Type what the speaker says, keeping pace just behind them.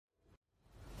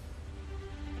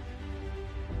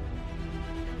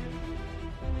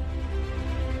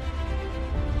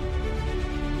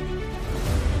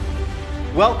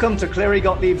Welcome to Cleary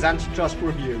Gottlieb's Antitrust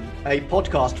Review, a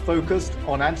podcast focused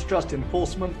on antitrust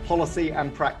enforcement, policy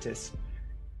and practice.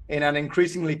 In an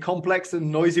increasingly complex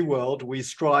and noisy world, we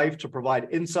strive to provide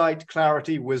insight,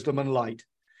 clarity, wisdom and light.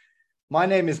 My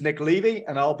name is Nick Levy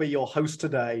and I'll be your host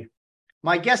today.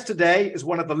 My guest today is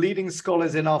one of the leading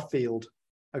scholars in our field,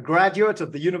 a graduate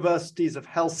of the Universities of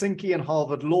Helsinki and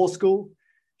Harvard Law School.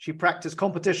 She practiced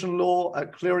competition law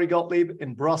at Cleary Gottlieb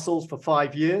in Brussels for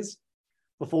 5 years,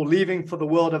 before leaving for the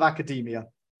world of academia,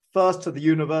 first to the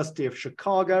University of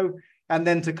Chicago and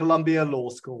then to Columbia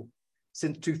Law School.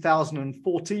 Since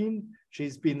 2014,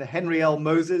 she's been the Henry L.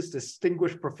 Moses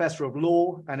Distinguished Professor of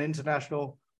Law and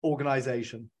International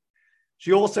Organization.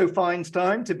 She also finds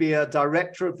time to be a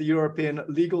director of the European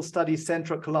Legal Studies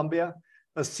Center at Columbia,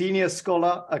 a senior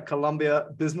scholar at Columbia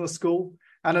Business School,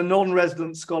 and a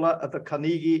non-resident scholar at the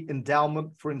Carnegie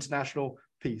Endowment for International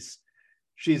Peace.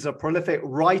 She's a prolific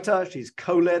writer. She's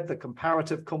co-led the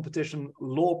Comparative Competition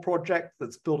Law Project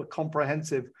that's built a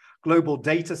comprehensive global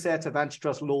data set of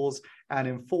antitrust laws and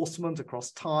enforcement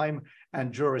across time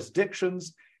and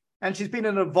jurisdictions. And she's been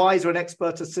an advisor and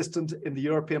expert assistant in the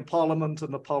European Parliament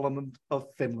and the Parliament of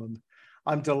Finland.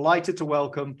 I'm delighted to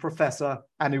welcome Professor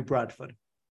Anu Bradford.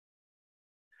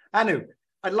 Anu,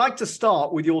 I'd like to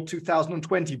start with your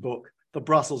 2020 book, The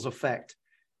Brussels Effect,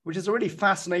 which is a really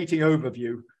fascinating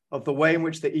overview of the way in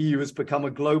which the EU has become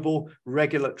a global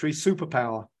regulatory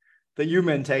superpower that you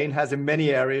maintain has in many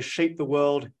areas shaped the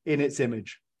world in its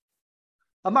image.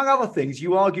 Among other things,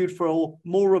 you argued for a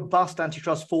more robust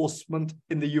antitrust enforcement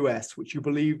in the US, which you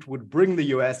believed would bring the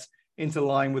US into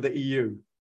line with the EU.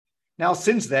 Now,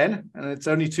 since then, and it's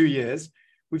only 2 years,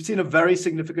 we've seen a very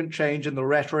significant change in the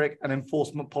rhetoric and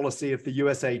enforcement policy of the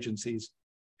US agencies,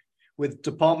 with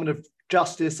Department of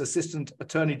Justice Assistant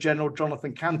Attorney General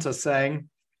Jonathan Kanter saying,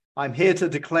 "I'm here to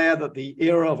declare that the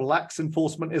era of lax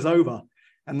enforcement is over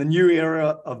and the new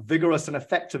era of vigorous and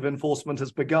effective enforcement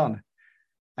has begun."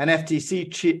 And FTC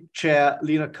Chair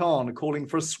Lina Khan calling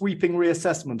for a sweeping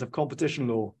reassessment of competition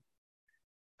law.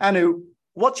 Anu,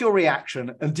 what's your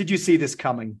reaction and did you see this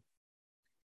coming?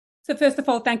 So first of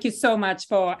all, thank you so much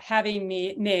for having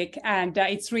me, Nick. And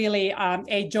it's really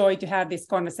a joy to have this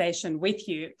conversation with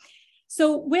you.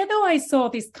 So whether I saw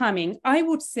this coming, I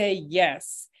would say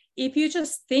yes. If you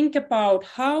just think about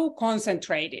how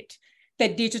concentrated the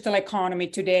digital economy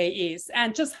today is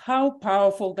and just how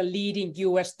powerful the leading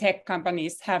US tech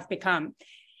companies have become,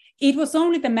 it was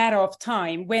only the matter of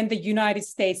time when the United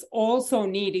States also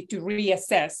needed to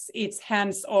reassess its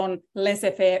hands-on,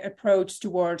 laissez-faire approach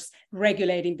towards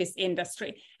regulating this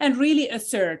industry and really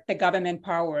assert the government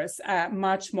powers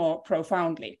much more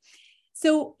profoundly.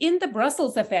 So in the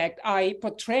Brussels Effect, I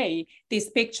portray this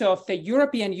picture of the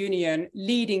European Union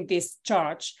leading this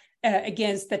charge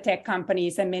against the tech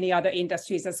companies and many other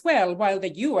industries as well, while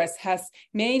the US has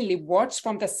mainly watched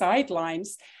from the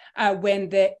sidelines when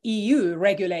the EU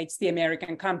regulates the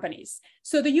American companies.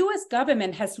 So the US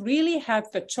government has really had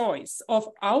the choice of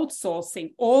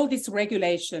outsourcing all this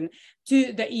regulation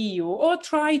to the EU or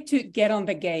try to get on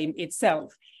the game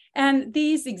itself. And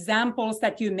these examples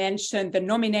that you mentioned, the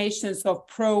nominations of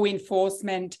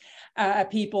pro-enforcement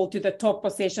people to the top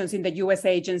positions in the US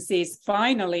agencies,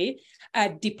 finally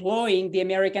deploying the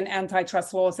American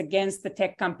antitrust laws against the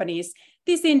tech companies,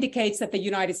 this indicates that the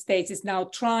United States is now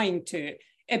trying to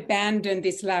abandon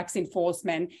this lax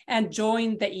enforcement and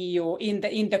join the EU in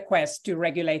the quest to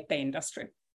regulate the industry.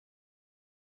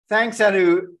 Thanks,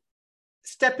 Anu.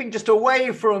 Stepping just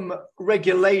away from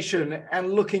regulation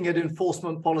and looking at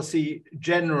enforcement policy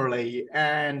generally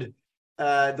and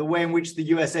the way in which the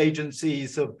US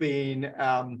agencies have been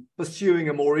pursuing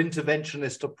a more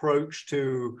interventionist approach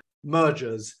to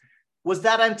mergers. Was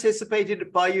that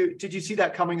anticipated by you? Did you see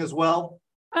that coming as well?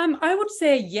 I would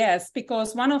say yes,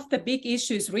 because one of the big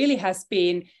issues really has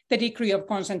been the degree of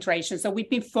concentration. So we've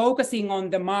been focusing on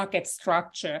the market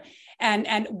structure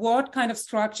and what kind of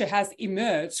structure has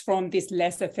emerged from this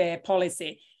laissez-faire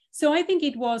policy. So I think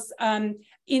it was,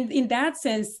 in that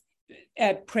sense,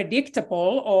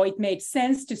 predictable, or it made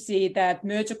sense to see that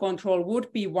merger control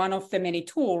would be one of the many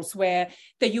tools where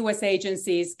the US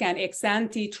agencies can ex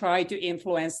ante try to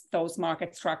influence those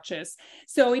market structures.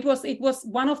 So it was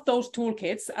one of those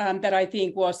toolkits that I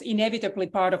think was inevitably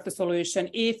part of the solution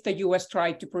if the US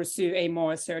tried to pursue a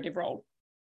more assertive role.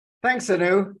 Thanks,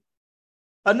 Anu.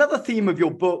 Another theme of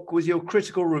your book was your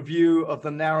critical review of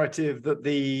the narrative that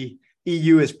the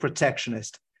EU is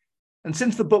protectionist. And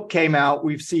since the book came out,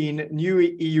 we've seen new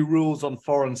EU rules on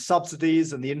foreign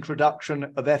subsidies and the introduction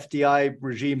of FDI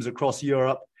regimes across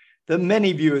Europe that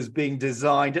many view as being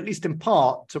designed, at least in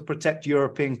part, to protect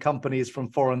European companies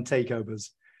from foreign takeovers.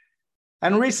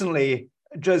 And recently,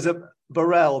 Joseph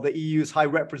Borrell, the EU's High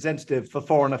Representative for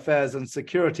Foreign Affairs and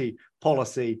Security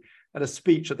Policy, at a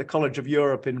speech at the College of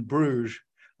Europe in Bruges,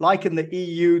 likened the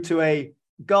EU to a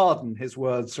garden, his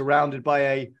words, surrounded by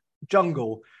a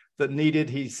jungle that needed,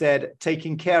 he said,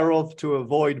 taking care of to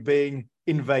avoid being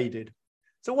invaded.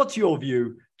 So what's your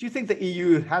view? Do you think the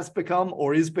EU has become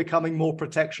or is becoming more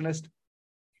protectionist?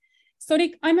 So,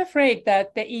 Nick, I'm afraid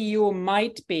that the EU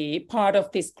might be part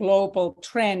of this global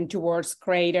trend towards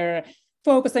greater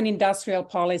focus on industrial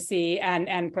policy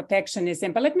and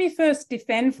protectionism. But let me first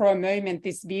defend for a moment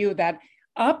this view that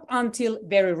up until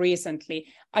very recently,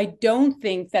 I don't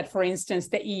think that, for instance,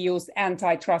 the EU's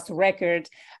antitrust record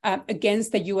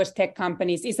against the US tech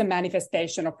companies is a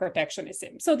manifestation of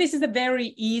protectionism. So this is a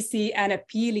very easy and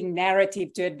appealing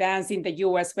narrative to advance in the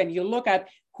US when you look at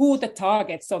who the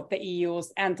targets of the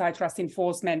EU's antitrust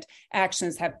enforcement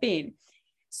actions have been.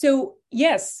 So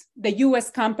yes, the US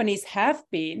companies have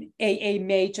been a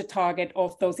major target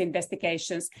of those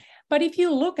investigations. But if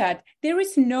you look at, there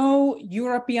is no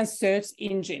European search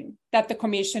engine that the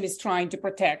Commission is trying to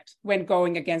protect when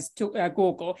going against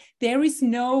Google. There is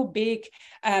no big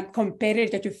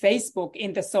competitor to Facebook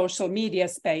in the social media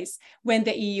space when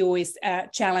the EU is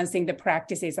challenging the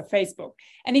practices of Facebook.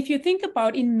 And if you think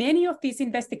about in many of these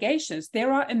investigations,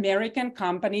 there are American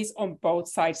companies on both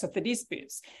sides of the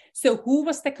disputes. So who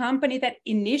was the company that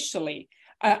initially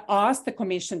asked the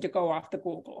Commission to go after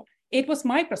Google? It was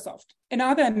Microsoft and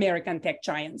other American tech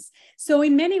giants. So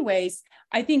in many ways,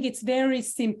 I think it's very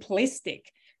simplistic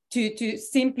to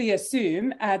simply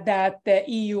assume that the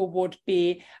EU would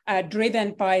be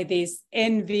driven by this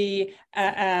envy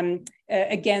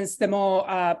against the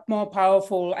more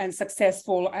powerful and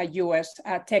successful US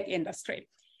tech industry.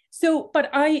 So, but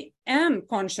I am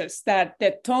conscious that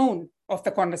the tone of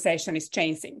the conversation is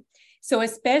changing. So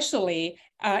especially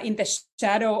in the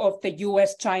shadow of the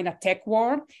US-China tech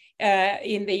war,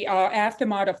 in the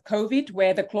aftermath of COVID,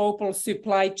 where the global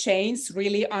supply chains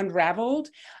really unraveled,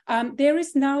 there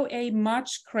is now a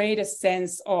much greater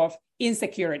sense of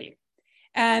insecurity.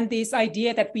 And this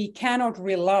idea that we cannot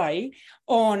rely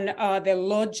on the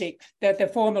logic,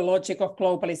 the former logic of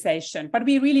globalization, but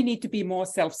we really need to be more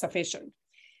self-sufficient.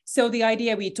 So the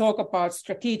idea we talk about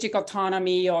strategic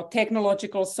autonomy or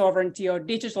technological sovereignty or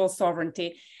digital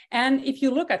sovereignty. And if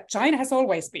you look at, China has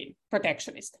always been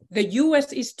protectionist. The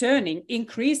US is turning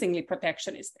increasingly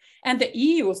protectionist. And the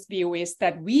EU's view is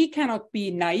that we cannot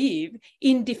be naive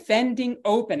in defending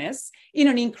openness in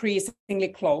an increasingly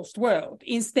closed world.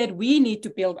 Instead, we need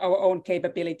to build our own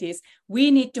capabilities.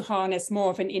 We need to harness more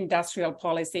of an industrial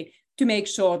policy to make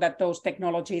sure that those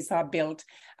technologies are built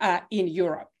in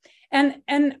Europe.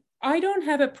 And I don't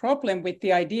have a problem with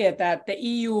the idea that the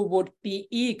EU would be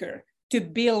eager to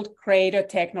build greater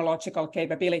technological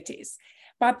capabilities.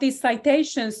 But the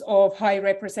citations of High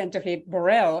Representative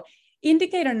Borrell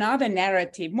indicate another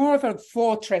narrative, more of a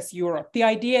fortress Europe, the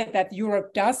idea that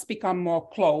Europe does become more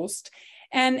closed.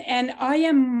 And I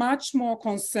am much more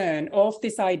concerned of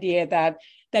this idea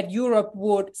that Europe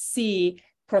would see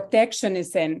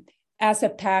protectionism as a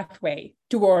pathway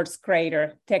towards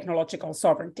greater technological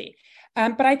sovereignty.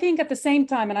 But I think at the same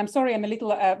time, and I'm sorry I'm a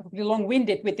little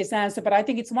long-winded with this answer, but I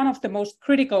think it's one of the most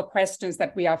critical questions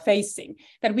that we are facing,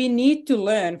 that we need to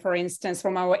learn, for instance,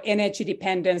 from our energy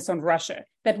dependence on Russia,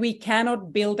 that we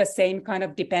cannot build the same kind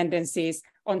of dependencies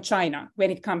on China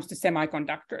when it comes to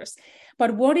semiconductors.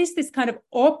 But what is this kind of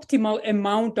optimal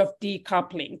amount of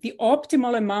decoupling, the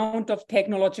optimal amount of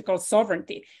technological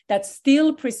sovereignty that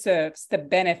still preserves the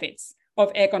benefits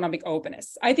of economic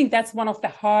openness? I think that's one of the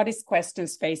hardest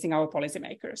questions facing our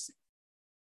policymakers.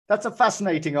 That's a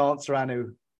fascinating answer,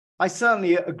 Anu. I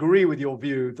certainly agree with your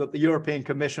view that the European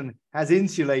Commission has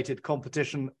insulated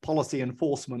competition policy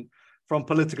enforcement from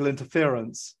political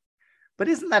interference. But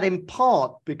isn't that in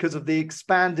part because of the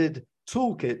expanded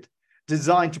toolkit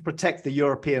designed to protect the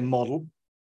European model?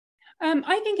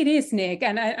 I think it is, Nick,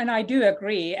 and I do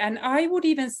agree. And I would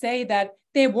even say that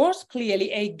there was clearly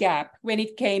a gap when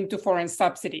it came to foreign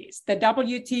subsidies. The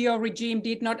WTO regime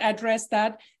did not address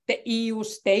that. The EU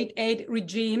state aid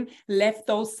regime left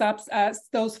those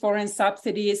foreign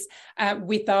subsidies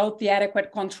without the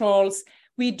adequate controls.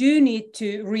 We do need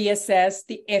to reassess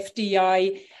the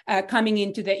FDI coming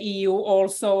into the EU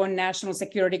also on national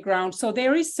security grounds. So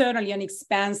there is certainly an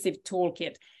expansive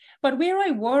toolkit. But where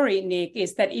I worry, Nick,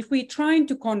 is that if we're trying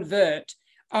to convert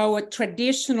our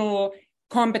traditional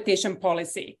competition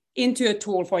policy into a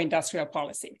tool for industrial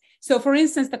policy. So for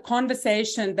instance, the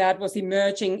conversation that was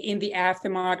emerging in the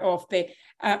aftermath of the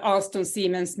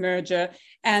Alstom-Siemens merger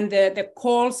and the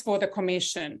calls for the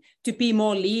Commission to be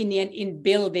more lenient in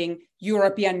building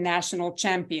European national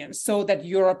champions so that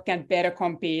Europe can better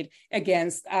compete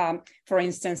against, for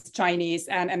instance, Chinese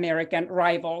and American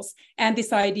rivals. And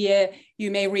this idea, you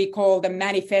may recall the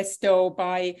manifesto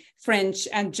by French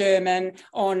and German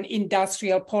on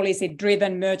industrial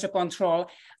policy-driven merger control.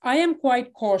 I am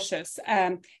quite cautious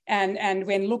and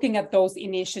when looking at those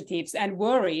initiatives and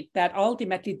worried that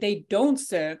ultimately they don't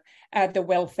serve the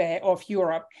welfare of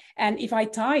Europe. And if I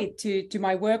tie it to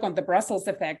my work on the Brussels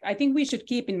effect, I think we should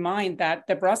keep in mind that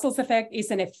the Brussels effect is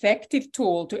an effective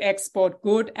tool to export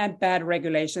good and bad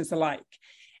regulations alike.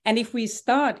 And if we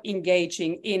start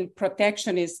engaging in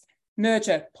protectionist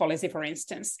merger policy, for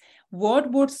instance,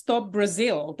 what would stop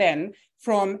Brazil then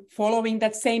from following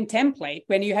that same template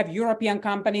when you have European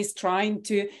companies trying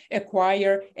to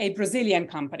acquire a Brazilian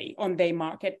company on their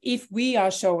market if we are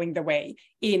showing the way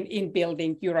in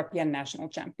building European national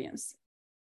champions?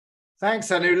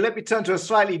 Thanks, Anu. Let me turn to a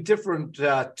slightly different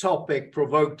topic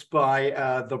provoked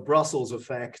by the Brussels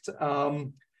effect.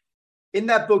 In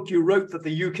that book, you wrote that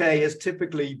the UK has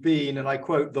typically been, and I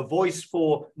quote, the voice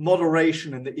for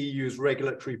moderation in the EU's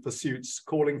regulatory pursuits,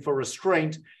 calling for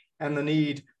restraint and the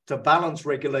need to balance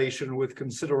regulation with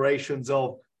considerations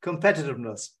of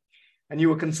competitiveness. And you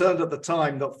were concerned at the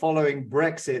time that following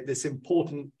Brexit, this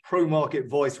important pro-market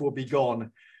voice will be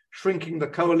gone, shrinking the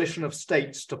coalition of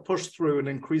states to push through an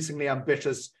increasingly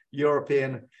ambitious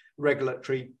European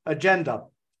regulatory agenda.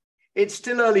 It's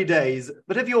still early days,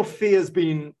 but have your fears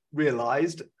been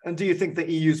realized? And do you think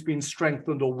the EU's been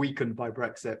strengthened or weakened by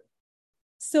Brexit?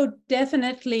 So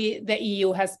definitely the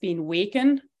EU has been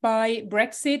weakened by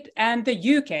Brexit and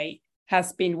the UK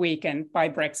has been weakened by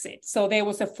Brexit. So there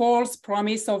was a false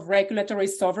promise of regulatory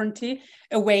sovereignty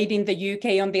awaiting the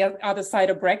UK on the other side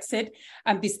of Brexit,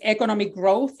 and this economic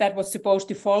growth that was supposed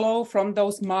to follow from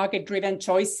those market-driven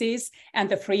choices and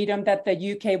the freedom that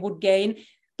the UK would gain.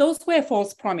 Those were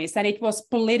false promises, and it was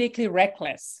politically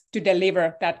reckless to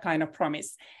deliver that kind of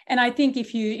promise. And I think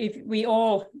if we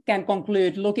all can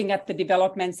conclude looking at the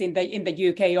developments in the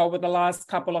UK over the last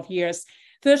couple of years,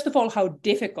 first of all, how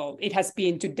difficult it has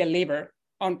been to deliver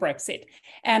on Brexit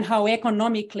and how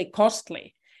economically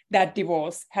costly that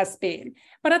divorce has been.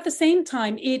 But at the same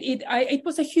time, it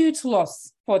was a huge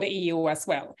loss for the EU as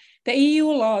well. The EU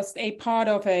lost a part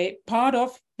of the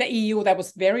EU that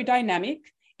was very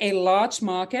dynamic, a large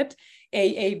market,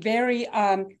 a very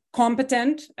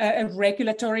competent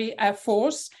regulatory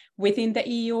force within the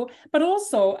EU, but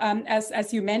also,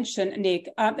 as you mentioned, Nick,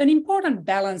 an important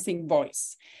balancing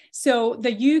voice. So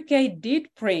the UK did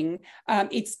bring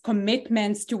its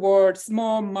commitments towards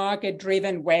more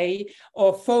market-driven way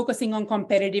of focusing on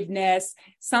competitiveness,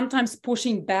 sometimes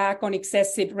pushing back on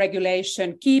excessive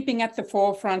regulation, keeping at the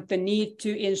forefront the need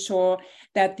to ensure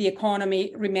that the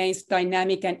economy remains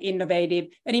dynamic and innovative,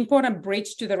 an important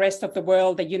bridge to the rest of the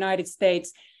world, the United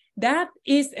States. That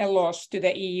is a loss to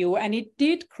the EU, and it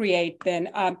did create then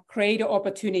greater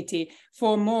opportunity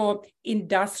for more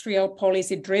industrial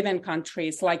policy-driven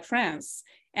countries like France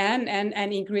and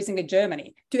increasingly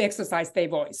Germany to exercise their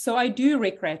voice. So I do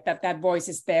regret that voice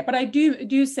is there, but I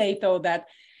do say though that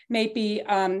maybe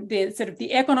the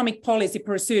economic policy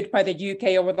pursued by the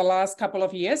UK over the last couple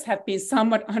of years have been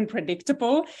somewhat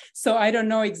unpredictable. So I don't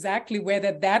know exactly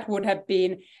whether that would have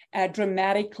been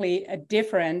dramatically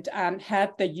different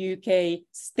had the UK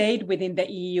stayed within the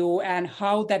EU and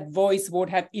how that voice would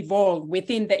have evolved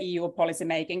within the EU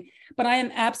policymaking. But I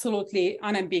am absolutely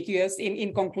unambiguous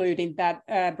in concluding that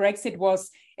Brexit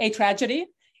was a tragedy.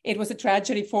 It was a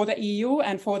tragedy for the EU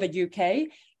and for the UK.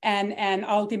 And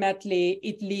ultimately,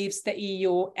 it leaves the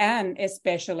EU and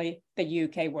especially the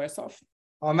UK worse off.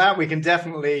 On that, we can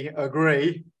definitely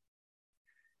agree.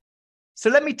 So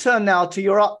let me turn now to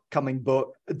your upcoming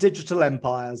book, Digital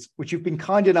Empires, which you've been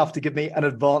kind enough to give me an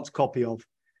advance copy of.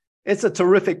 It's a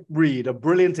terrific read, a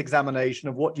brilliant examination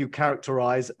of what you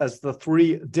characterize as the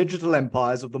three digital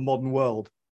empires of the modern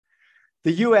world.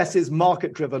 The US's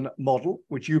market-driven model,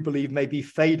 which you believe may be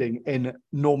fading in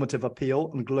normative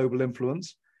appeal and global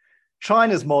influence.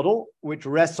 China's model, which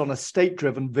rests on a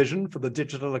state-driven vision for the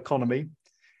digital economy,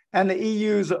 and the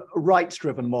EU's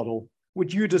rights-driven model,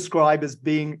 which you describe as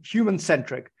being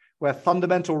human-centric, where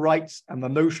fundamental rights and the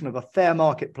notion of a fair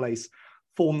marketplace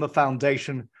form the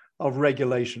foundation of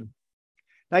regulation.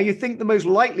 Now, you think the most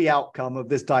likely outcome of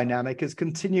this dynamic is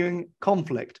continuing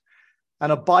conflict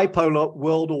and a bipolar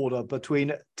world order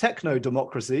between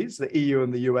techno-democracies, the EU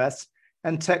and the US,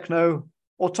 and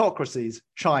techno-autocracies,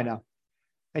 China.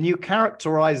 And you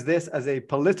characterize this as a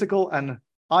political and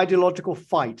ideological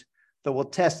fight that will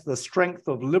test the strength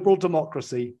of liberal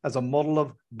democracy as a model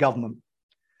of government.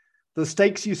 The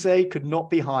stakes, you say, could not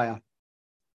be higher.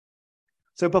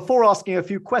 So before asking a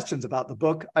few questions about the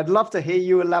book, I'd love to hear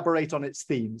you elaborate on its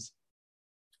themes.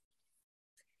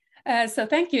 So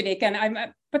thank you, Nick. And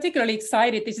I'm particularly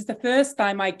excited. This is the first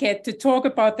time I get to talk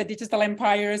about the digital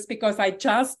empires because I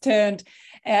just turned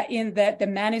in the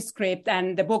manuscript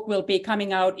and the book will be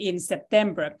coming out in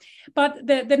September. But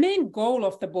the main goal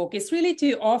of the book is really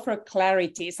to offer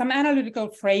clarity, some analytical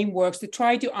frameworks to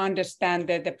try to understand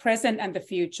the present and the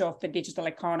future of the digital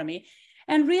economy,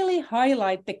 and really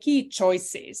highlight the key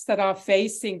choices that are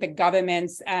facing the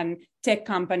governments and tech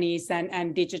companies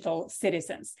and digital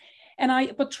citizens. And I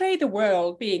portray the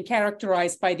world being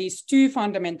characterized by these two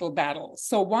fundamental battles.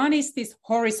 So one is this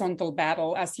horizontal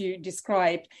battle, as you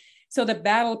described. So the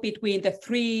battle between the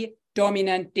three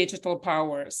dominant digital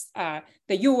powers,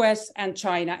 the US and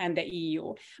China and the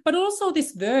EU, but also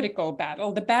this vertical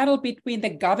battle, the battle between the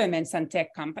governments and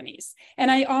tech companies. And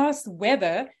I asked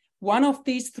whether one of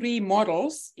these three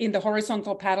models in the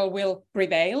horizontal battle will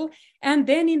prevail, and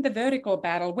then in the vertical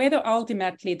battle, whether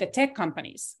ultimately the tech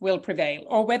companies will prevail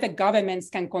or whether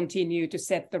governments can continue to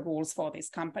set the rules for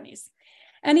these companies.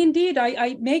 And indeed,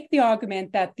 I make the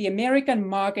argument that the American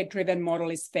market-driven model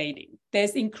is fading.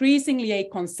 There's increasingly a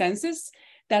consensus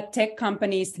that tech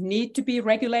companies need to be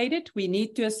regulated. We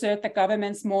need to assert the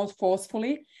governments more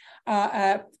forcefully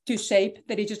to shape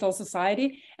the digital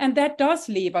society. And that does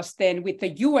leave us then with the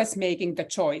US making the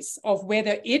choice of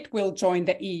whether it will join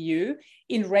the EU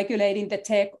in regulating the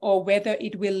tech or whether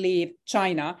it will leave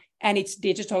China and its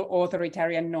digital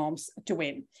authoritarian norms to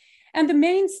win. And the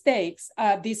main stakes,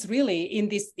 this really in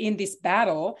this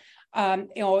battle,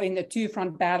 or in the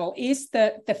two-front battle, is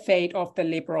the fate of the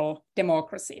liberal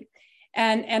democracy.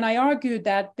 And I argue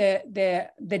that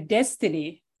the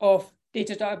destiny of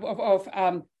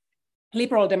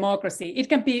liberal democracy, it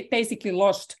can be basically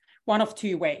lost one of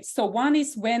two ways. So one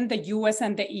is when the US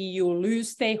and the EU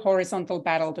lose their horizontal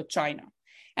battle to China,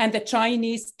 and the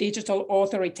Chinese digital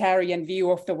authoritarian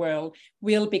view of the world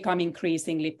will become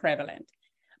increasingly prevalent.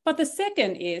 But the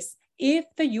second is if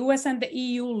the US and the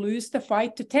EU lose the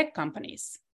fight to tech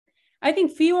companies. I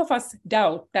think few of us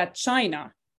doubt that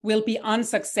China will be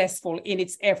unsuccessful in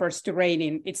its efforts to rein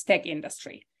in its tech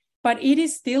industry, but it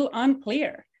is still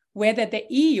unclear whether the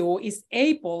EU is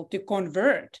able to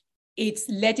convert its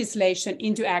legislation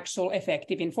into actual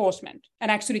effective enforcement and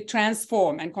actually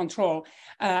transform and control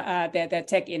the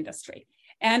tech industry,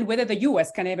 and whether the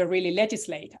US can ever really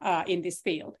legislate in this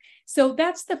field. So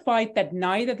that's the fight that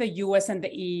neither the US and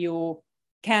the EU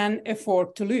can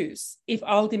afford to lose if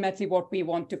ultimately what we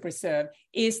want to preserve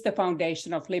is the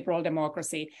foundation of liberal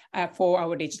democracy for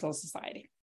our digital society.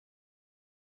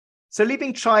 So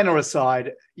leaving China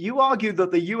aside, you argue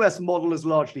that the US model has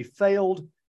largely failed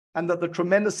and that the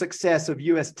tremendous success of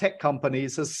US tech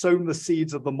companies has sown the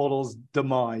seeds of the model's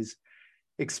demise,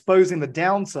 exposing the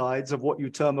downsides of what you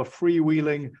term a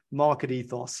freewheeling market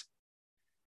ethos.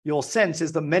 Your sense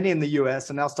is that many in the US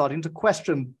are now starting to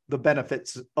question the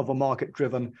benefits of a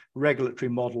market-driven regulatory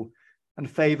model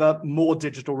and favor more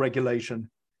digital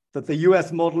regulation, that the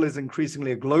US model is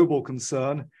increasingly a global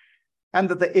concern, and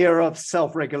that the era of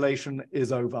self-regulation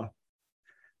is over.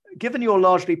 Given your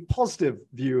largely positive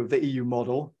view of the EU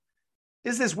model,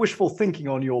 is this wishful thinking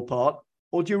on your part,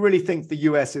 or do you really think the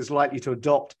US is likely to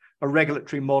adopt a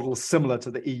regulatory model similar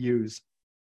to the EU's?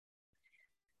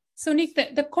 So Nick,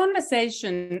 the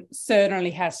conversation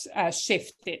certainly has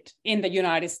shifted in the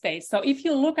United States. So if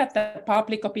you look at the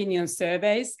public opinion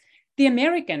surveys, the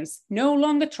Americans no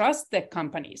longer trust the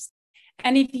companies.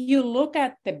 And if you look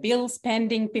at the bills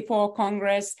pending before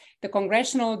Congress, the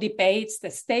congressional debates,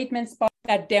 the statements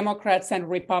that Democrats and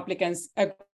Republicans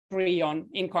agree on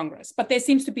in Congress. But there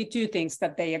seems to be two things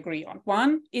that they agree on.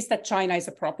 One is that China is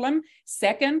a problem.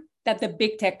 Second, that the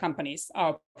big tech companies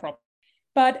are a problem.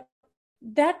 But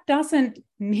that doesn't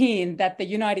mean that the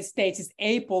United States is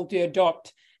able to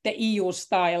adopt the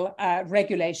EU-style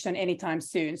regulation anytime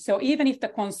soon. So even if the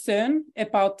concern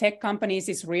about tech companies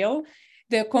is real,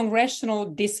 the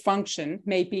congressional dysfunction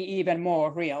may be even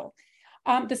more real.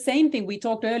 The same thing, we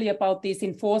talked earlier about these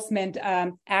enforcement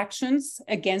actions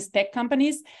against tech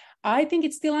companies. I think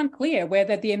it's still unclear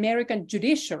whether the American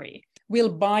judiciary will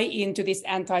buy into this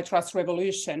antitrust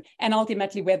revolution and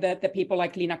ultimately whether the people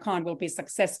like Lina Khan will be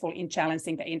successful in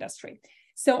challenging the industry.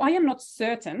 So I am not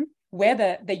certain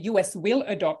whether the US will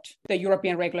adopt the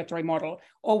European regulatory model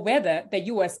or whether the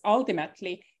US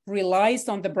ultimately relies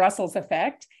on the Brussels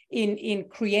effect in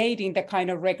creating the kind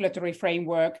of regulatory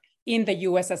framework in the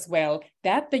US as well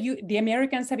that the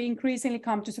Americans have increasingly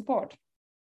come to support.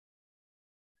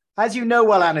 As you know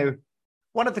well, Anu,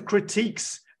 one of the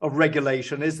critiques of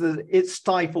regulation is that it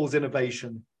stifles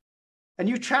innovation. And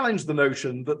you challenge the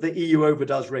notion that the EU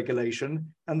overdoes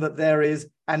regulation and that there is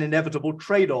an inevitable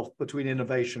trade-off between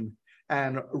innovation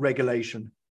and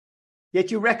regulation.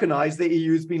 Yet you recognize the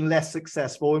EU has been less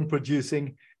successful in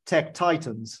producing tech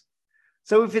titans.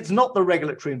 So if it's not the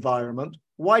regulatory environment,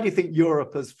 why do you think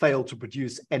Europe has failed to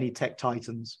produce any tech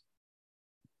titans?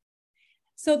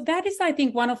 So that is, I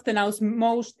think, one of the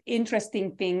most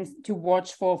interesting things to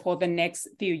watch for the next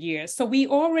few years. So we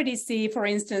already see, for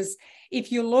instance,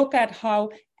 if you look at how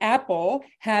Apple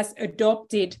has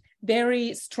adopted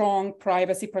very strong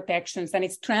privacy protections, and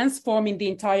it's transforming the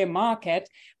entire market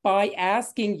by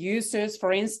asking users,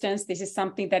 for instance, this is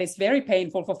something that is very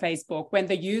painful for Facebook, when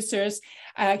the users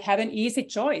have an easy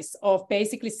choice of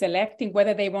basically selecting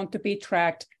whether they want to be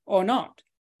tracked or not,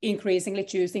 increasingly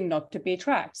choosing not to be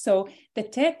tracked. So the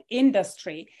tech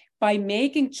industry, by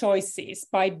making choices,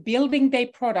 by building their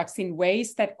products in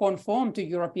ways that conform to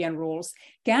European rules,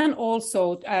 can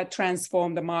also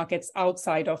transform the markets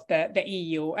outside of the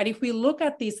EU. And if we look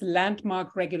at these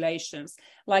landmark regulations,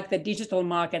 like the Digital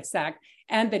Markets Act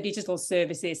and the Digital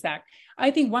Services Act, I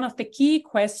think one of the key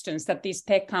questions that these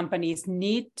tech companies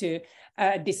need to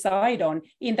decide on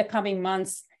in the coming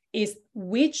months is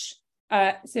which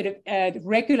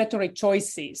regulatory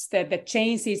choices, the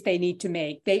changes they need to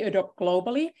make, they adopt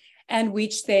globally, and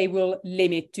which they will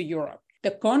limit to Europe.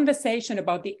 The conversation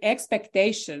about the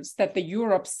expectations that the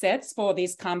Europe sets for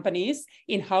these companies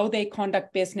in how they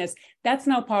conduct business, that's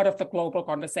now part of the global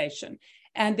conversation.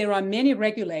 And there are many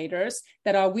regulators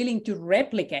that are willing to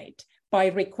replicate by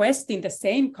requesting the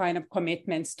same kind of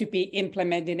commitments to be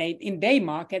implemented in their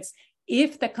markets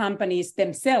if the companies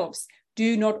themselves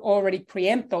do not already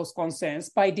preempt those concerns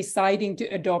by deciding to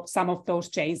adopt some of those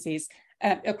changes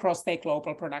across their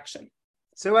global production.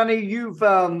 So, Anu, you've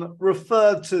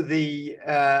referred to the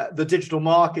Digital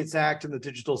Markets Act and the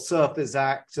Digital Services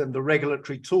Act and the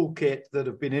regulatory toolkit that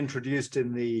have been introduced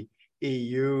in the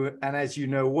EU. And as you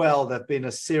know well, there have been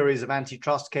a series of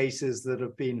antitrust cases that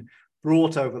have been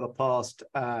brought over the past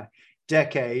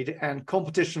decade. And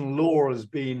competition law has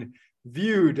been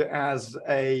viewed as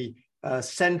a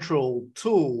central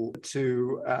tool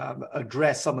to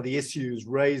address some of the issues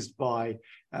raised by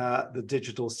the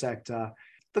digital sector.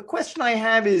 The question I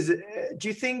have is, do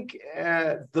you think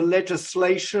the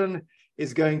legislation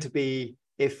is going to be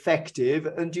effective?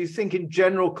 And do you think in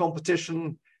general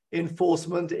competition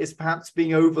enforcement is perhaps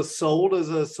being oversold as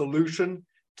a solution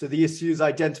to the issues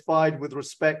identified with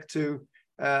respect to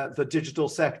the digital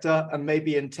sector? And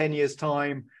maybe in 10 years'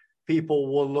 time,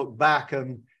 people will look back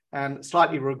and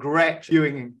slightly regret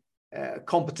viewing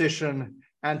competition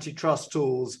antitrust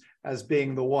tools as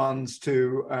being the ones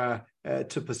to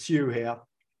pursue here.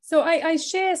 So I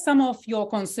share some of your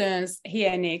concerns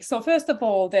here, Nick. So first of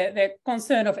all, the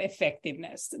concern of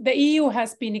effectiveness. The EU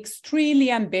has been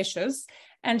extremely ambitious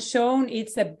and shown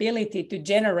its ability to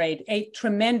generate a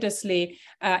tremendously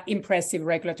impressive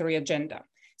regulatory agenda.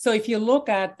 So if you look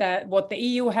at what the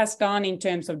EU has done in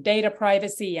terms of data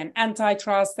privacy and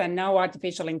antitrust and now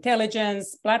artificial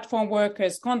intelligence, platform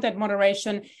workers, content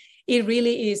moderation, it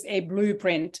really is a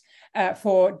blueprint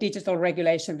for digital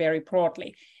regulation very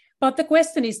broadly. But the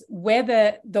question is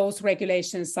whether those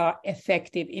regulations are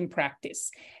effective in practice.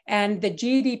 And the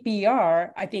GDPR,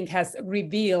 I think, has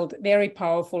revealed very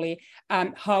powerfully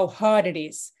how hard it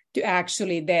is to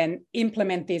actually then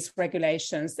implement these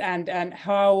regulations and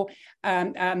how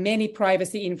many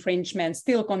privacy infringements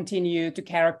still continue to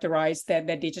characterize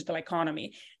the digital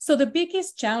economy. So the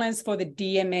biggest challenge for the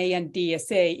DMA and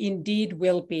DSA indeed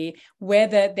will be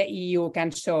whether the EU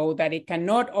can show that it can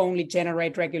not only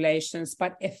generate regulations,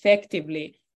 but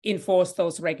effectively enforce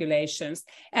those regulations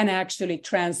and actually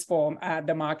transform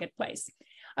the marketplace.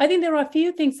 I think there are a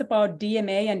few things about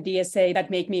DMA and DSA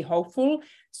that make me hopeful.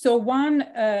 So one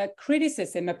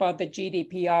criticism about the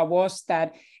GDPR was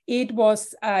that it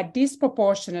was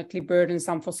disproportionately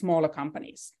burdensome for smaller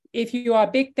companies. If you are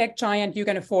a big tech giant, you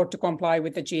can afford to comply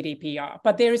with the GDPR,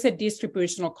 but there is a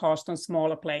distributional cost on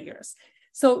smaller players.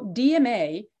 So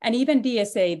DMA and even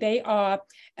DSA, they are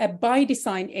by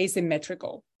design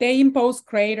asymmetrical. They impose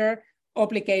greater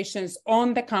obligations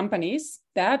on the companies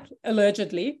that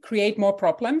allegedly create more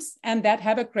problems and that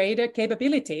have a greater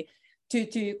capability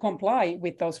to comply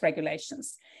with those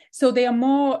regulations. So they are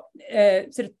more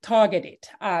sort of targeted,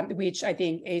 which I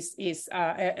think is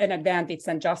an advantage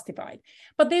and justified.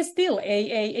 But there's still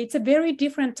it's a very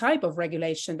different type of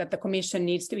regulation that the Commission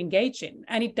needs to engage in,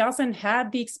 and it doesn't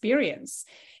have the experience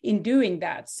in doing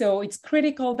that. So it's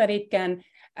critical that it can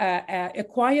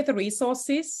acquire the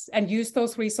resources and use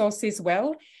those resources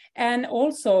well. And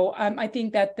also, I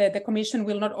think that the Commission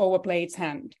will not overplay its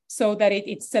hand, so that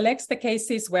it selects the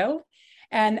cases well,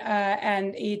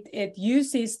 and it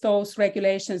uses those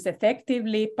regulations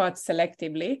effectively but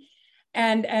selectively.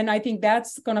 And I think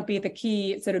that's going to be the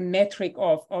key sort of metric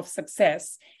of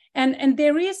success. And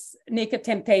there is, Nick, a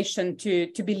temptation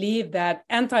to believe that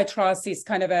antitrust is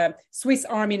kind of a Swiss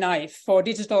Army knife for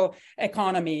digital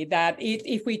economy, that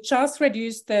if we just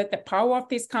reduce the power of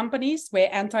these companies,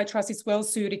 where antitrust is well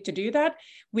suited to do that,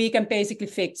 we can basically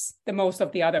fix the most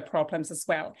of the other problems as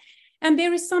well. And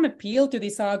there is some appeal to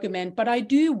this argument, but I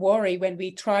do worry when we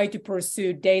try to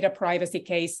pursue data privacy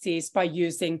cases by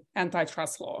using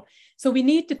antitrust law. So we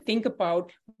need to think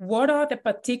about what are the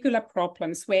particular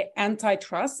problems where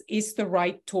antitrust is the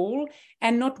right tool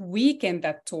and not weaken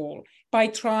that tool by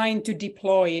trying to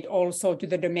deploy it also to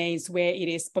the domains where it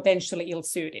is potentially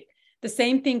ill-suited. The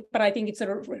same thing, but I think it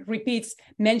sort of repeats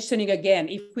mentioning again,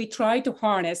 if we try to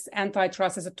harness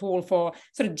antitrust as a tool for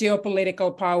sort of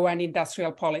geopolitical power and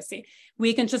industrial policy,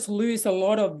 we can just lose a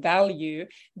lot of value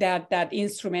that that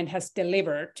instrument has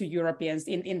delivered to Europeans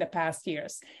in the past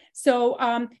years. So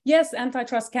yes,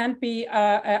 antitrust can be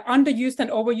underused and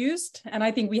overused, and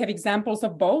I think we have examples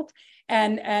of both,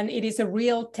 and it is a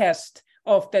real test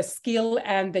of the skill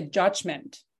and the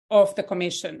judgment of the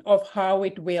Commission of how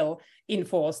it will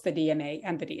enforce the DMA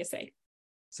and the DSA.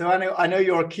 So I know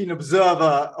you're a keen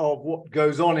observer of what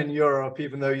goes on in Europe,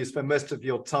 even though you spend most of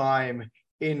your time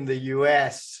in the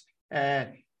US.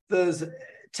 There's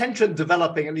tension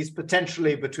developing, at least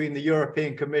potentially, between the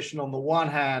European Commission on the one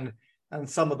hand and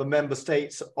some of the member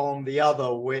states on the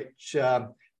other, which,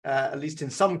 at least in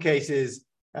some cases,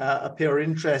 appear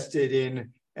interested in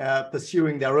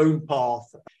pursuing their own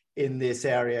path in this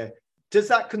area. Does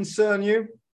that concern you?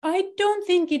 I don't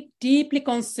think it deeply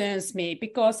concerns me,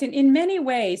 because in many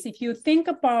ways, if you think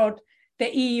about the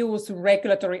EU's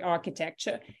regulatory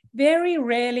architecture, very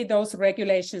rarely those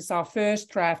regulations are first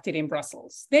drafted in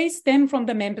Brussels. They stem from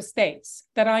the member states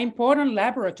that are important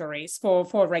laboratories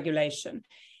for regulation.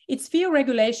 It's few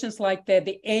regulations like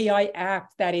the AI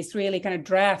Act that is really kind of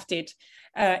drafted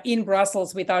in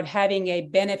Brussels without having a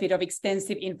benefit of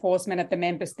extensive enforcement at the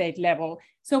member state level.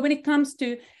 So when it comes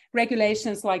to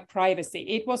regulations like privacy,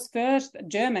 it was first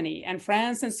Germany and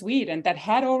France and Sweden that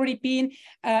had already been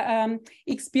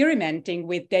experimenting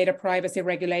with data privacy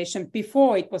regulation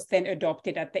before it was then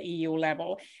adopted at the EU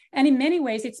level. And in many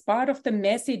ways, it's part of the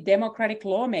messy democratic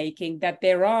lawmaking that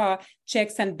there are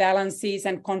checks and balances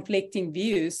and conflicting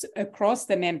views across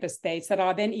the member states that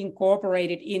are then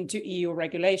incorporated into EU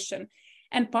regulation.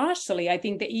 And partially, I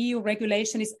think the EU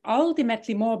regulation is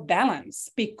ultimately more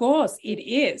balanced because it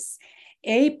is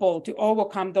able to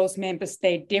overcome those member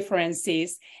state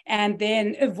differences and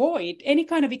then avoid any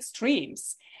kind of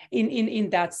extremes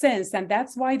in that sense. And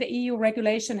that's why the EU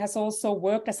regulation has also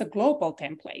worked as a global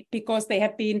template, because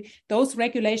those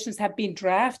regulations have been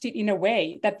drafted in a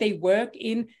way that they work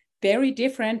in very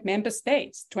different member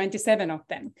states, 27 of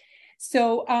them.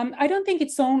 So I don't think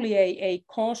it's only a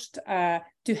cost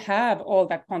to have all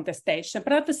that contestation.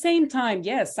 But at the same time,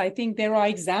 yes, I think there are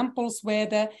examples where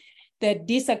the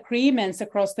disagreements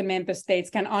across the member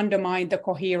states can undermine the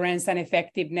coherence and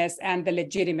effectiveness and the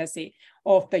legitimacy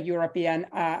of the European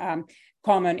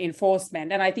common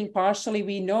enforcement. And I think partially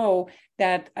we know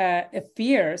that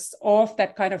fears of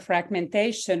that kind of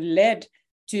fragmentation led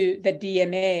to the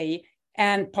DMA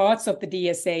and parts of the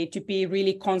DSA to be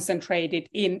really concentrated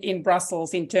in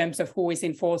Brussels in terms of who is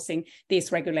enforcing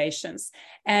these regulations.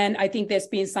 And I think there's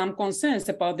been some concerns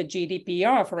about the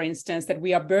GDPR, for instance, that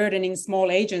we are burdening small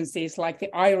agencies like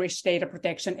the Irish Data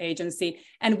Protection Agency,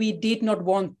 and we did not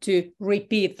want to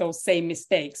repeat those same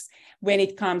mistakes when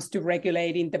it comes to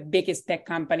regulating the biggest tech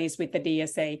companies with the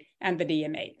DSA and the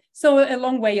DMA. So a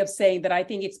long way of saying that I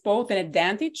think it's both an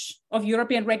advantage of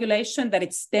European regulation, that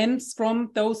it stems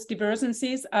from those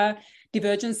divergences,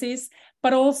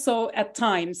 but also at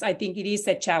times, I think it is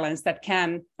a challenge that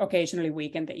can occasionally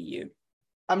weaken the EU.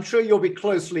 I'm sure you'll be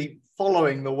closely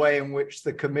following the way in which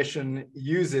the Commission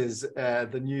uses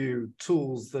the new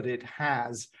tools that it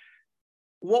has.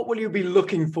 What will you be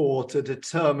looking for to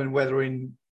determine whether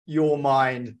in your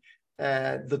mind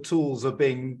the tools are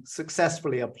being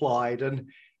successfully applied? And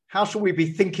how should we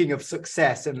be thinking of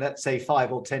success in, let's say,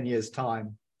 5 or 10 years'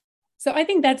 time? So I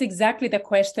think that's exactly the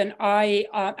question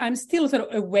I'm still sort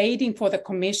of waiting for the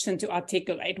Commission to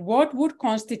articulate. What would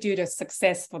constitute a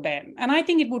success for them? And I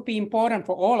think it would be important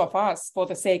for all of us, for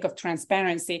the sake of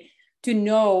transparency, to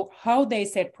know how they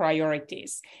set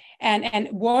priorities and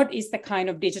what is the kind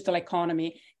of digital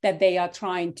economy that they are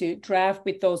trying to draft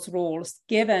with those rules,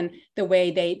 given the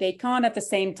way they can't at the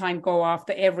same time go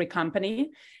after every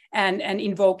company and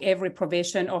invoke every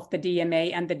provision of the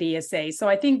DMA and the DSA. So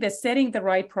I think that setting the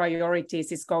right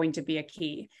priorities is going to be a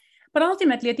key. But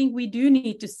ultimately, I think we do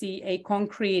need to see a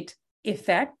concrete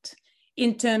effect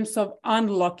in terms of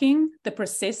unlocking the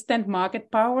persistent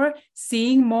market power,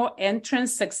 seeing more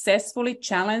entrants successfully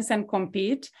challenge and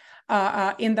compete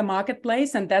in the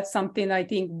marketplace. And that's something I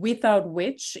think without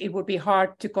which it would be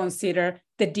hard to consider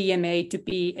the DMA to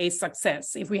be a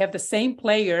success. If we have the same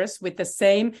players with the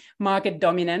same market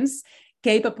dominance,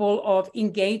 capable of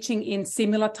engaging in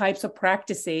similar types of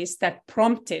practices that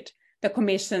prompted the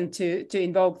Commission to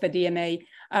invoke the DMA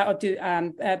or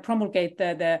to promulgate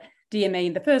the DMA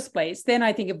in the first place, then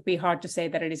I think it would be hard to say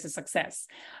that it is a success.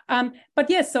 But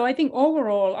yes, so I think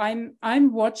overall,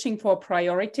 I'm watching for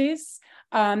priorities,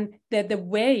 the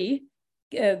way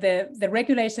the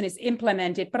regulation is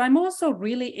implemented, but I'm also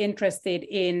really interested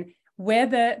in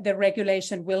whether the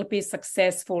regulation will be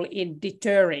successful in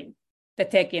deterring the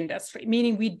tech industry,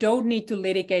 meaning we don't need to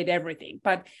litigate everything,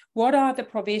 but what are the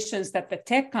provisions that the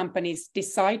tech companies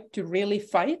decide to really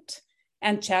fight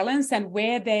and challenge, and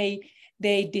where they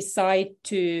decide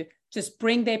to just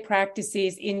bring their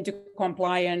practices into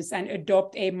compliance and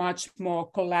adopt a much more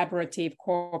collaborative,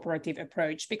 cooperative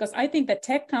approach. Because I think that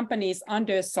tech companies are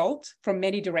under assault from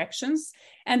many directions,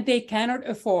 and they cannot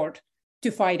afford to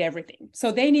fight everything.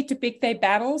 So they need to pick their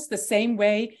battles the same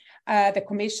way the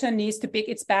Commission needs to pick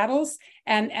its battles.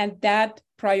 And that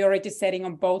priority setting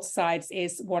on both sides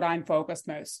is what I'm focused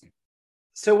most.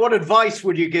 So what advice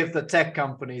would you give the tech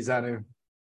companies, Anu?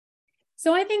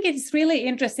 So I think it's really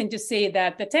interesting to see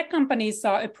that the tech companies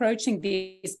are approaching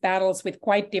these battles with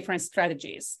quite different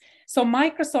strategies. So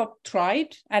Microsoft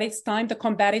tried at its time the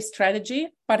combative strategy,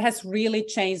 but has really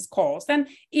changed course and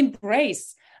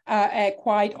embraced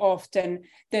quite often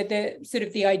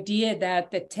the idea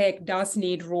that the tech does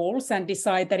need rules, and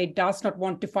decide that it does not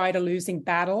want to fight a losing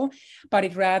battle, but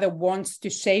it rather wants to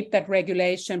shape that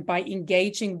regulation by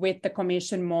engaging with the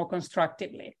Commission more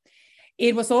constructively.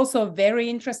 It was also very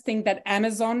interesting that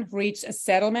Amazon reached a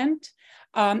settlement,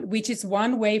 which is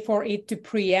one way for it to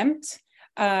preempt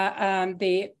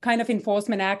the kind of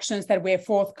enforcement actions that were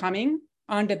forthcoming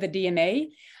under the DMA.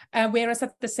 Whereas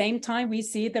at the same time, we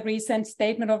see the recent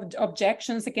statement of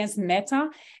objections against Meta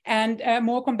and a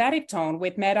more combative tone,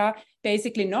 with Meta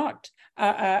basically not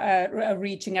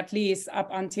reaching, at least up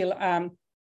until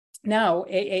now,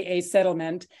 a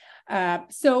settlement.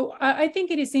 So I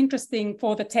think it is interesting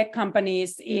for the tech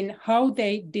companies in how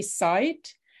they decide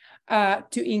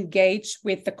to engage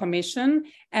with the Commission,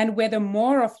 and whether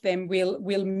more of them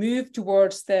will move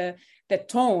towards the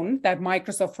tone that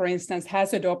Microsoft, for instance,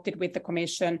 has adopted with the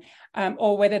Commission,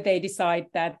 or whether they decide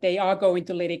that they are going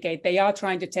to litigate, they are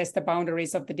trying to test the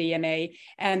boundaries of the DMA,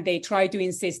 and they try to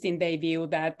insist in their view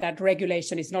that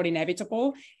regulation is not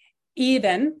inevitable,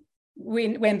 even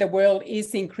when the world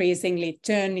is increasingly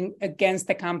turning against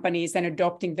the companies and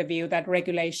adopting the view that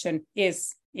regulation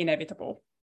is inevitable.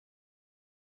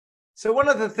 So one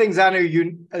of the things,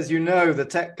 Anu, as you know, the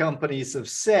tech companies have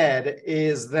said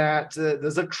is that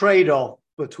there's a trade-off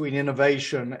between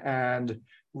innovation and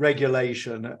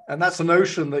regulation. And that's a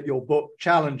notion that your book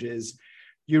challenges.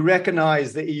 You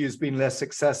recognize the EU's been less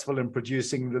successful in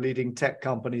producing the leading tech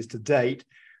companies to date,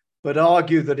 but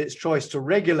argue that its choice to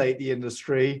regulate the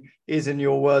industry is, in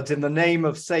your words, in the name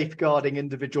of safeguarding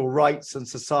individual rights and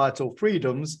societal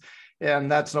freedoms,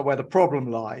 and that's not where the problem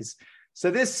lies.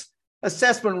 So this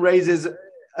assessment raises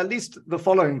at least the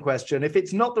following question. If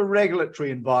it's not the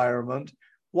regulatory environment,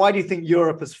 why do you think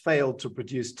Europe has failed to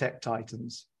produce tech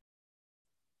titans?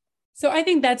 So I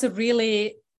think that's a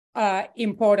really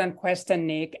important question,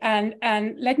 Nick. And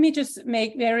let me just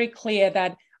make very clear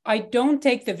that I don't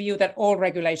take the view that all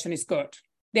regulation is good.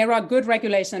 There are good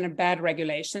regulation and bad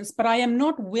regulations, but I am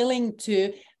not willing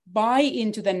to buy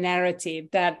into the narrative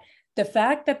that the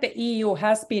fact that the EU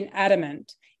has been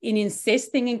adamant in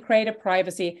insisting in greater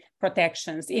privacy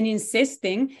protections, in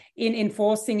insisting in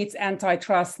enforcing its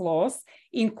antitrust laws,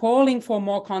 in calling for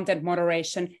more content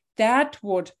moderation, that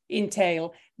would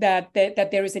entail that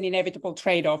there is an inevitable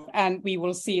trade-off, and we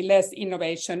will see less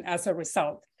innovation as a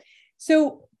result.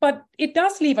 So, but it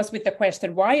does leave us with the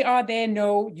question, why are there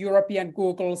no European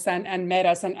Googles and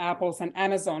Metas and Apples and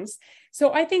Amazons?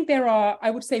 So I think there are,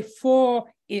 I would say, 4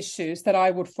 issues that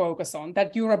I would focus on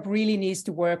that Europe really needs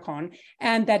to work on,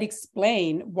 and that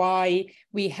explain why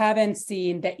we haven't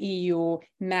seen the EU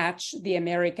match the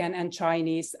American and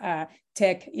Chinese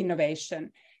tech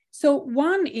innovation. So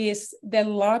one is the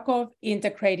lack of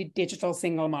integrated digital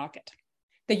single market.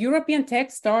 The European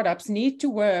tech startups need to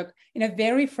work in a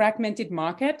very fragmented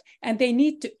market, and they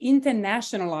need to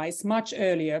internationalize much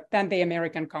earlier than the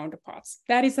American counterparts.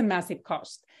 That is a massive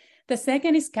cost. The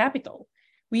second is capital.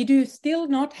 We do still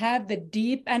not have the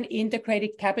deep and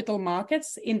integrated capital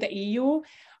markets in the EU.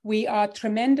 We are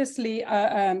tremendously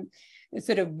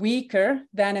sort of weaker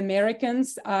than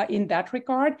Americans in that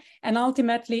regard. And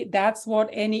ultimately, that's what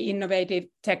any innovative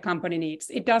tech company needs.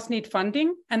 It does need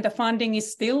funding, and the funding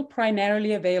is still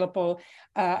primarily available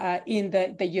in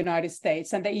the United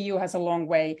States, and the EU has a long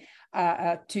way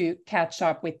to catch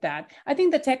up with that. I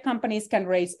think the tech companies can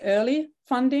raise early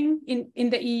funding in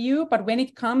the EU, but when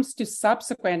it comes to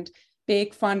subsequent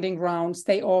big funding rounds,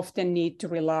 they often need to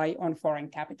rely on foreign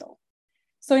capital.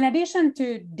 So in addition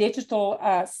to digital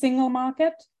single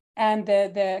market and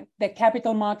the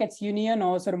capital markets union,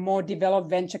 or sort of more developed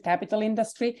venture capital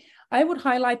industry, I would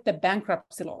highlight the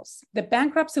bankruptcy laws. The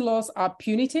bankruptcy laws are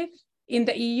punitive in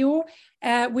the EU,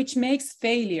 which makes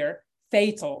failure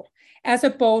fatal, as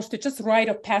opposed to just rite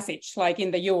of passage like in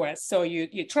the US. So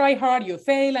you try hard, you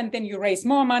fail, and then you raise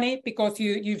more money because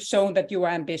you've shown that you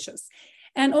are ambitious.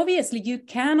 And obviously, you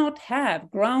cannot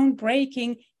have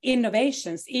groundbreaking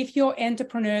innovations if your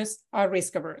entrepreneurs are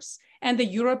risk averse. And the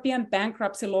European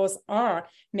bankruptcy laws are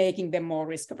making them more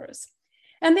risk averse.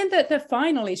 And then the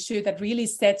final issue that really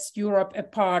sets Europe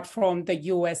apart from the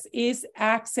US is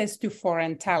access to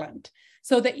foreign talent.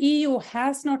 So the EU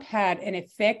has not had an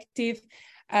effective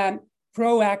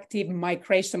proactive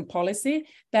migration policy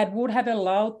that would have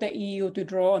allowed the EU to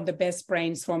draw on the best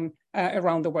brains from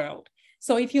around the world.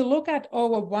 So if you look at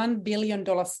over $1 billion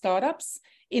startups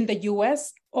in the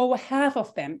US, over half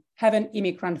of them have an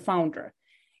immigrant founder.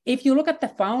 If you look at the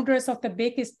founders of the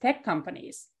biggest tech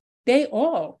companies, they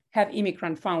all have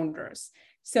immigrant founders.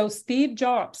 So Steve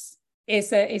Jobs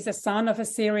is a son of a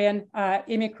Syrian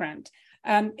immigrant.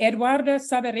 Eduardo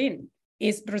Saverin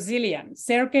is Brazilian.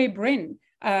 Sergey Brin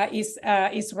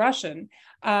is Russian.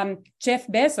 Jeff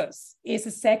Bezos is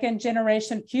a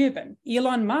second-generation Cuban.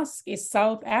 Elon Musk is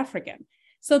South African.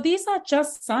 So these are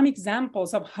just some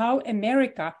examples of how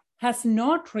America has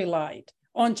not relied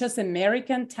on just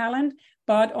American talent,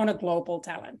 but on a global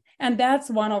talent. And that's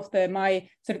one of my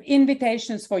sort of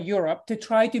invitations for Europe to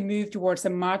try to move towards a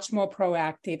much more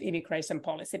proactive immigration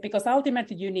policy, because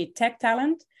ultimately you need tech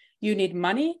talent, you need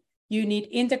money, you need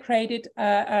integrated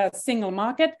single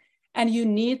market, and you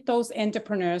need those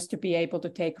entrepreneurs to be able to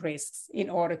take risks in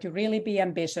order to really be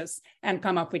ambitious and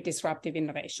come up with disruptive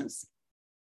innovations.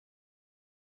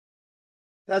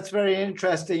 That's very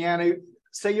interesting, Anu.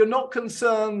 So you're not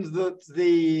concerned that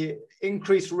the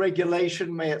increased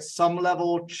regulation may at some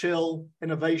level chill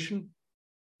innovation?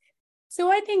 So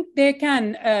I think there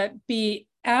can be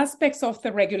aspects of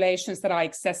the regulations that are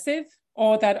excessive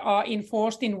or that are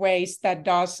enforced in ways that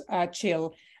does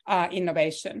chill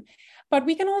innovation. But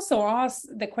we can also ask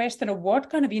the question of what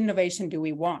kind of innovation do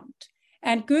we want?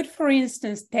 And could, for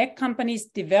instance, tech companies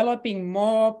developing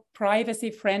more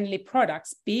privacy-friendly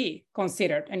products be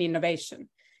considered an innovation?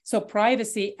 So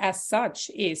privacy as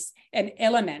such is an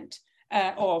element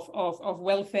of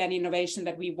welfare and innovation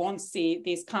that we won't see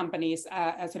these companies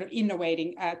sort of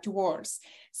innovating towards.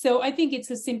 So I think it's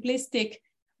a simplistic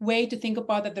way to think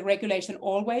about that the regulation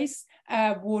always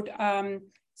would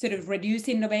sort of reduce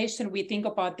innovation. We think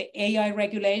about the AI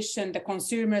regulation. The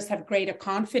consumers have greater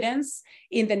confidence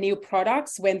in the new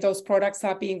products when those products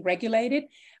are being regulated.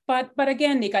 But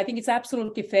again, Nick, I think it's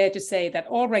absolutely fair to say that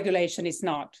all regulation is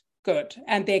not good.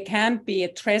 And there can be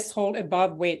a threshold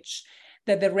above which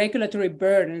that the regulatory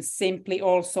burdens simply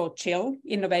also chill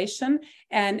innovation.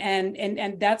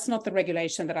 And that's not the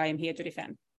regulation that I am here to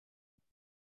defend.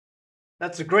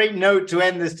 That's a great note to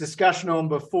end this discussion on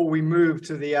before we move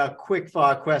to the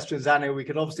quick-fire questions. Anu, we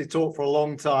could obviously talk for a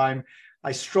long time.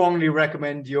 I strongly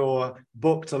recommend your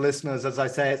book to listeners. As I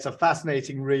say, it's a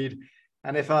fascinating read.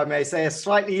 And if I may say, a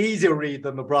slightly easier read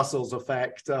than The Brussels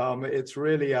Effect. It's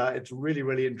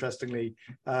really interestingly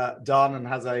done and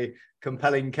has a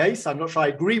compelling case. I'm not sure I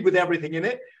agree with everything in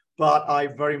it, but I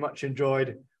very much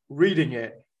enjoyed reading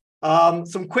it.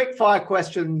 Some quick-fire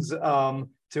questions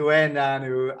to end,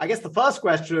 Anu. I guess the first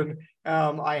question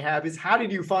I have is, how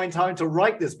did you find time to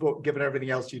write this book, given everything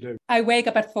else you do? I wake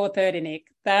up at 4:30, Nick.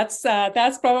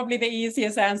 That's probably the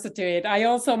easiest answer to it. I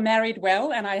also married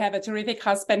well, and I have a terrific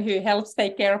husband who helps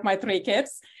take care of my 3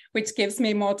 kids, which gives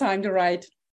me more time to write.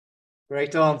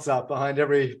 Great answer. Behind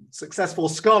every successful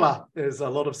scholar is a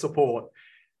lot of support.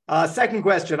 Second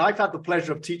question, I've had the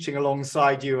pleasure of teaching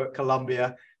alongside you at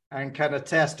Columbia, and can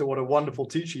attest to what a wonderful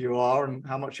teacher you are and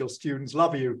how much your students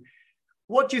love you.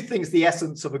 What do you think is the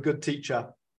essence of a good teacher?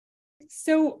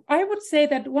 So I would say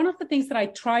that one of the things that I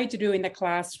try to do in the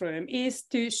classroom is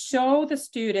to show the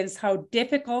students how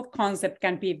difficult concept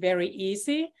can be very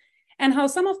easy, and how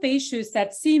some of the issues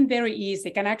that seem very easy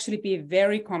can actually be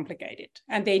very complicated,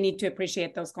 and they need to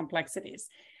appreciate those complexities.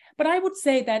 But I would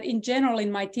say that in general,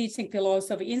 in my teaching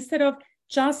philosophy, instead of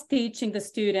just teaching the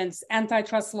students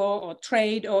antitrust law or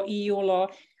trade or EU law,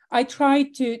 I try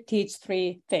to teach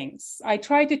three things. I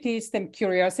try to teach them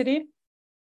curiosity,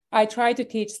 I try to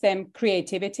teach them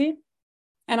creativity,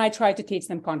 and I try to teach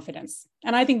them confidence.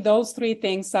 And I think those three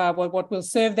things are what will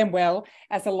serve them well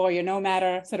as a lawyer, no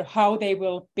matter sort of how they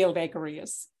will build their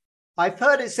careers. I've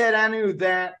heard it said, Anu,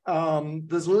 that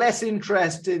there's less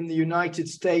interest in the United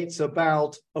States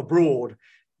about abroad.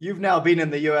 You've now been in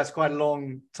the US quite a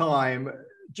long time.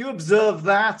 Do you observe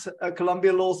that at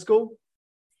Columbia Law School?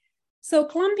 So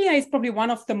Columbia is probably one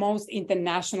of the most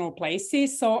international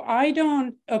places, so I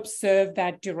don't observe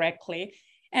that directly.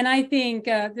 And I think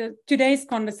today's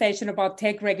conversation about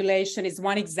tech regulation is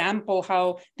one example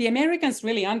how the Americans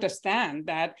really understand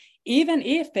that even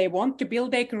if they want to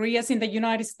build their careers in the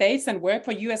United States and work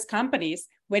for US companies,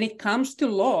 when it comes to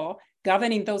law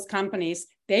governing those companies,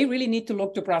 they really need to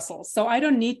look to Brussels. So I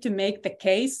don't need to make the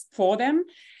case for them.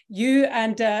 You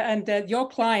and your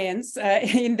clients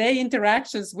in their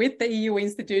interactions with the EU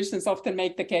institutions often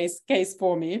make the case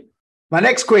for me. My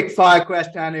next quick fire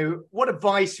question, Anu, what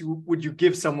advice would you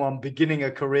give someone beginning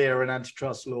a career in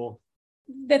antitrust law?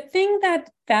 The thing that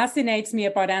fascinates me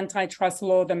about antitrust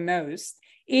law the most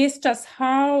is just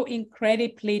how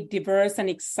incredibly diverse and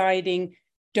exciting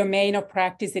domain of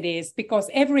practice it is, because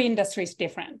every industry is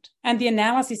different. And the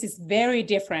analysis is very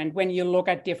different when you look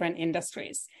at different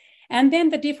industries. And then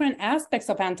the different aspects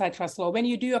of antitrust law, when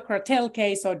you do a cartel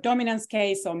case or dominance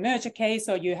case or merger case,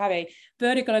 or you have a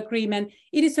vertical agreement,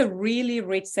 it is a really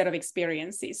rich set of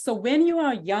experiences. So when you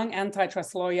are a young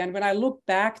antitrust lawyer, and when I look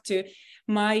back to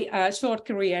my short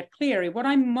career at Cleary, what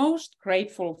I'm most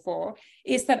grateful for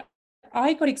is that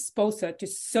I got exposure to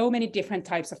so many different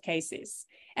types of cases.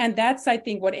 And that's, I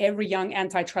think, what every young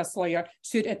antitrust lawyer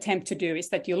should attempt to do, is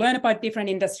that you learn about different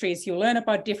industries, you learn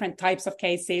about different types of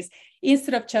cases,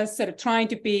 instead of just sort of trying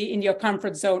to be in your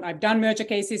comfort zone. I've done merger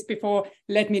cases before,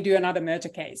 let me do another merger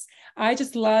case. I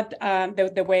just loved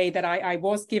the way that I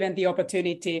was given the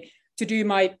opportunity to do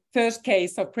my first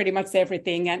case of pretty much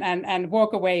everything and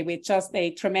walk away with just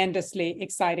a tremendously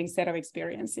exciting set of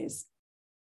experiences.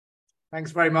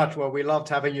 Thanks very much. Well, we loved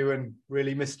having you and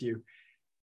really missed you.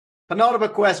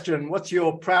 Penultimate question, what's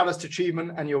your proudest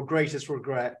achievement and your greatest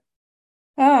regret?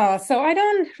 So I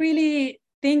don't really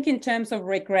think in terms of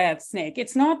regrets, Nick.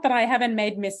 It's not that I haven't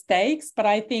made mistakes, but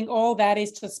I think all that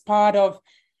is just part of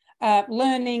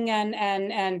learning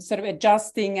and sort of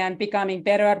adjusting and becoming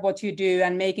better at what you do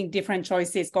and making different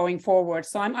choices going forward.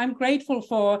 So I'm grateful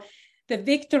for the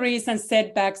victories and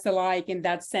setbacks alike in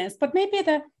that sense. But maybe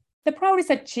the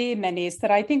proudest achievement is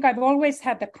that I think I've always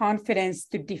had the confidence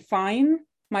to define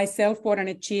myself what an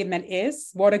achievement is,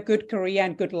 what a good career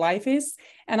and good life is.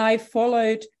 And I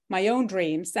followed my own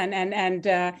dreams and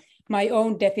my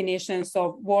own definitions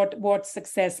of what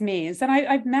success means. And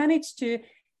I've managed to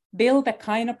build a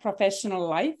kind of professional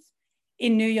life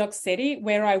in New York City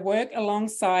where I work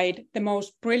alongside the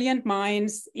most brilliant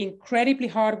minds, incredibly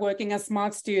hardworking and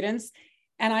smart students.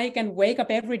 And I can wake up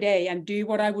every day and do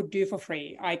what I would do for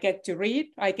free. I get to read,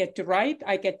 I get to write,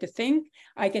 I get to think,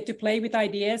 I get to play with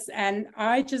ideas. And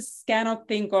I just cannot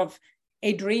think of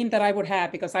a dream that I would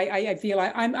have, because I feel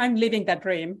I'm living that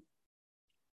dream.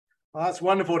 Well, that's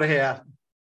wonderful to hear.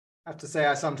 I have to say,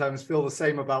 I sometimes feel the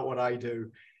same about what I do.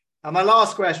 And my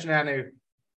last question, Anu,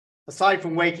 aside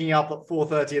from waking up at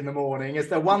 4:30 in the morning, is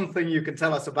there one thing you can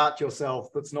tell us about yourself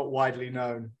that's not widely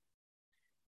known?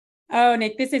 Oh,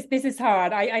 Nick, this is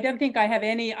hard. I don't think I have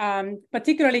any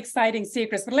particularly exciting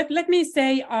secrets, but let me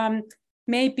say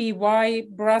maybe why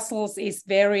Brussels is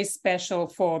very special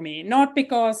for me. Not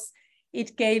because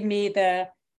it gave me the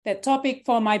topic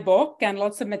for my book and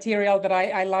lots of material that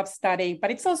I love studying,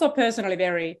 but it's also personally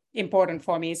very important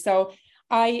for me. So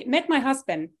I met my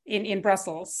husband in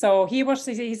Brussels. So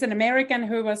he's an American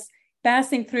who was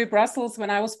passing through Brussels when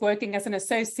I was working as an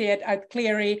associate at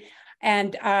Cleary.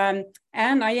 And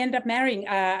I end up marrying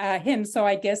him. So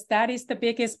I guess that is the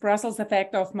biggest Brussels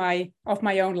effect of my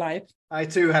own life. I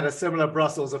too had a similar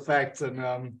Brussels effect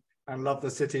and love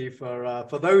the city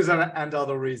for those and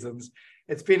other reasons.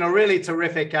 It's been a really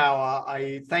terrific hour.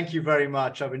 I thank you very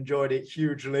much. I've enjoyed it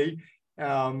hugely.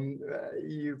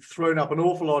 You've thrown up an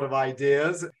awful lot of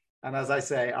ideas. And as I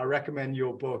say, I recommend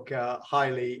your book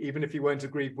highly. Even if you won't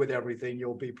agree with everything,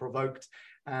 you'll be provoked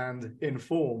and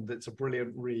informed. It's a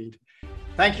brilliant read.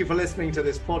 Thank you for listening to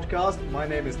this podcast. My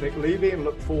name is Nick Levy and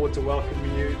look forward to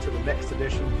welcoming you to the next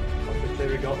edition of the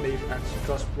Cleary Gottlieb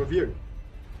Antitrust Review.